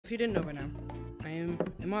if you didn't know by now, I am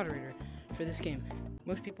a moderator for this game.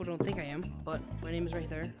 Most people don't think I am, but my name is right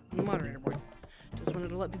there on the moderator board. Just wanted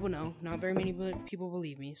to let people know. Not very many people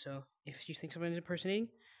believe me, so if you think someone's impersonating,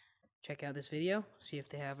 check out this video, see if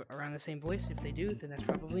they have around the same voice. If they do, then that's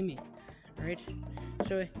probably me. Alright?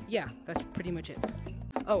 So, yeah, that's pretty much it.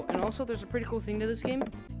 Oh, and also there's a pretty cool thing to this game.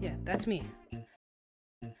 Yeah, that's me.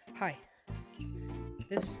 Hi.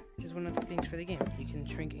 This is one of the things for the game. You can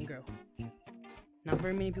shrink and grow. Not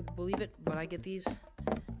very many people believe it, but I get these.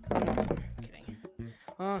 I'm awesome. Kidding.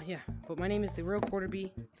 Yeah, but my name is the Real Quarter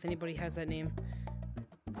Bee. If anybody has that name,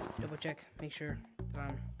 double check, make sure that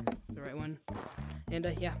I'm the right one.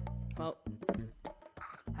 And yeah, well,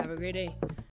 have a great day.